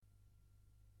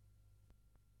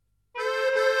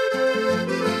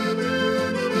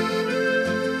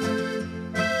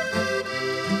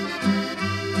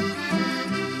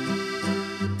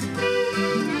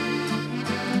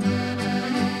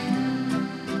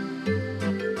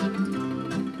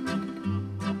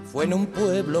Fue en un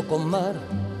pueblo con mar,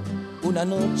 una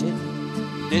noche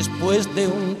después de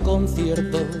un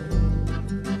concierto.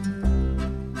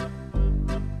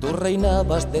 Tú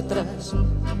reinabas detrás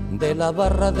de la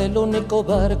barra del único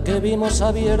bar que vimos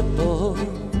abierto.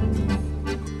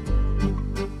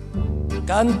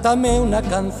 Cántame una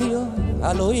canción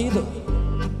al oído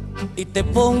y te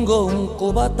pongo un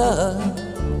cubata,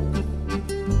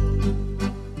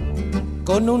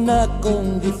 con una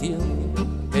condición: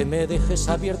 que me dejes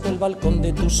abierto el balcón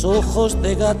de tus ojos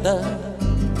de gata.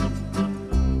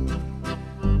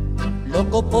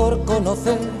 Loco por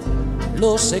conocer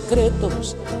los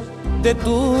secretos de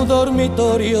tu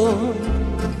dormitorio.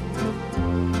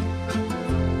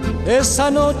 Esa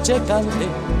noche canté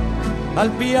al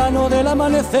piano del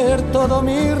amanecer todo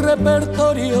mi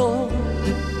repertorio.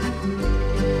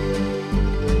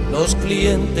 Los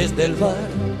clientes del bar,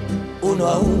 uno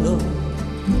a uno,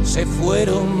 se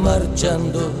fueron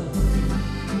marchando.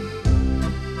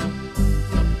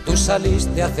 Tú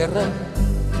saliste a cerrar,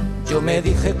 yo me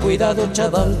dije: cuidado,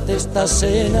 chaval, te estás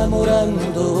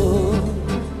enamorando.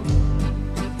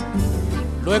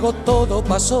 Luego todo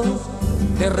pasó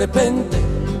de repente,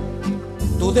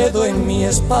 tu dedo en mi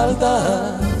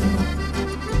espalda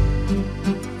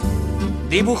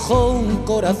dibujó un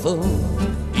corazón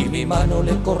y mi mano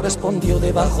le correspondió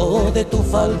debajo de tu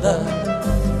falda.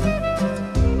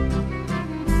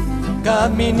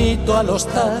 Caminito al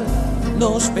hostal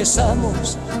nos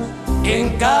besamos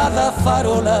en cada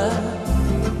farola.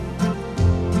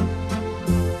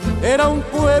 Era un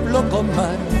pueblo con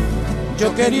mar,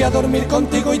 yo quería dormir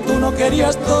contigo y tú no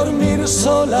querías dormir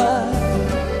sola.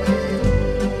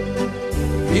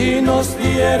 Y nos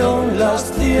dieron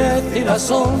las 10 y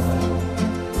las 11,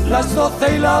 las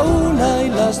 12 y la 1 y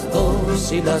las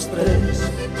 2 y las 3.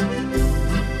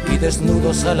 Y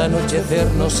desnudos al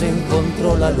anochecer nos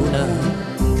encontró la luna.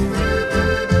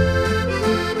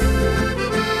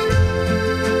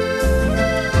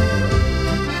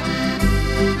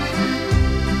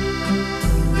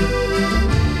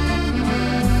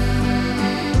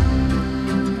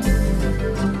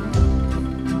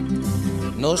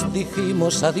 Nos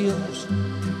dijimos adiós,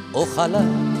 ojalá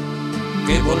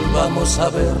que volvamos a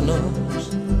vernos.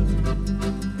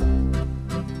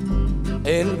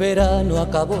 El verano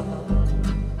acabó,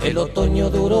 el otoño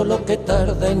duró lo que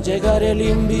tarda en llegar el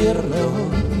invierno.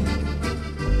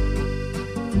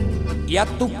 Y a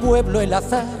tu pueblo el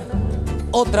azar,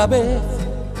 otra vez,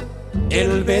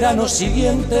 el verano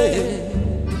siguiente,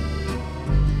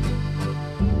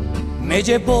 me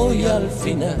llevó y al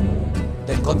final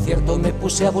del concierto me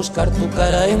puse a buscar tu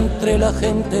cara entre la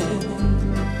gente.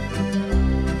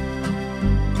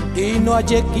 Y no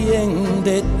hallé quien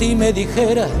de ti me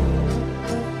dijera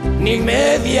ni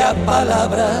media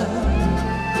palabra.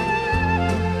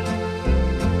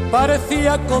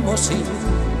 Parecía como si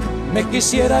me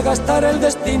quisiera gastar el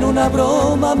destino una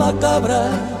broma macabra.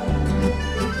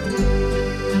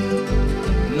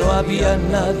 No había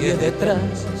nadie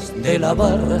detrás de la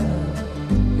barra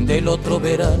del otro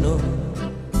verano.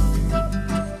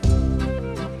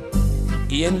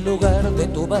 Y en lugar de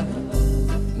tu bar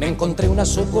me encontré una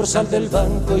sucursal del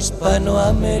Banco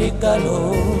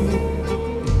Hispanoamericano.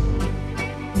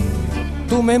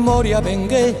 Tu memoria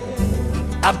vengué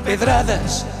a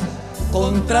pedradas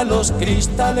contra los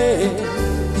cristales.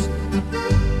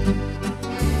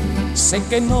 Sé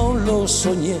que no lo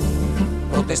soñé,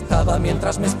 protestaba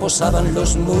mientras me esposaban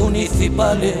los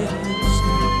municipales.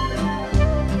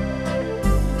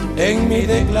 En mi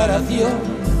declaración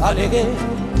alegué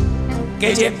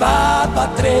que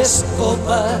llevaba 3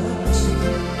 copas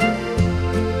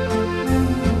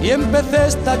y empecé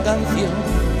esta canción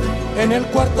en el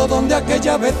cuarto donde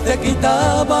aquella vez te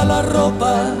quitaba la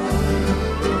ropa.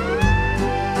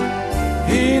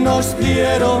 Y nos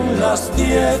dieron las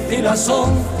 10 y las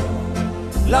 11,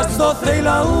 las 12 y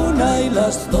la 1 y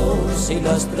las 2 y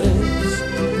las 3.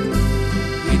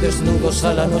 Y desnudos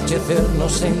al anochecer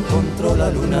nos encontró la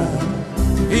luna.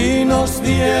 Y nos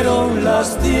dieron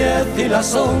las 10 y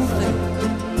las 11,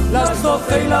 las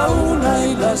 12 y la 1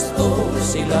 y las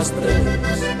 2 y las 3.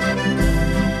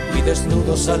 Y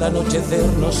desnudos al anochecer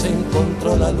nos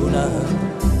encontró la luna.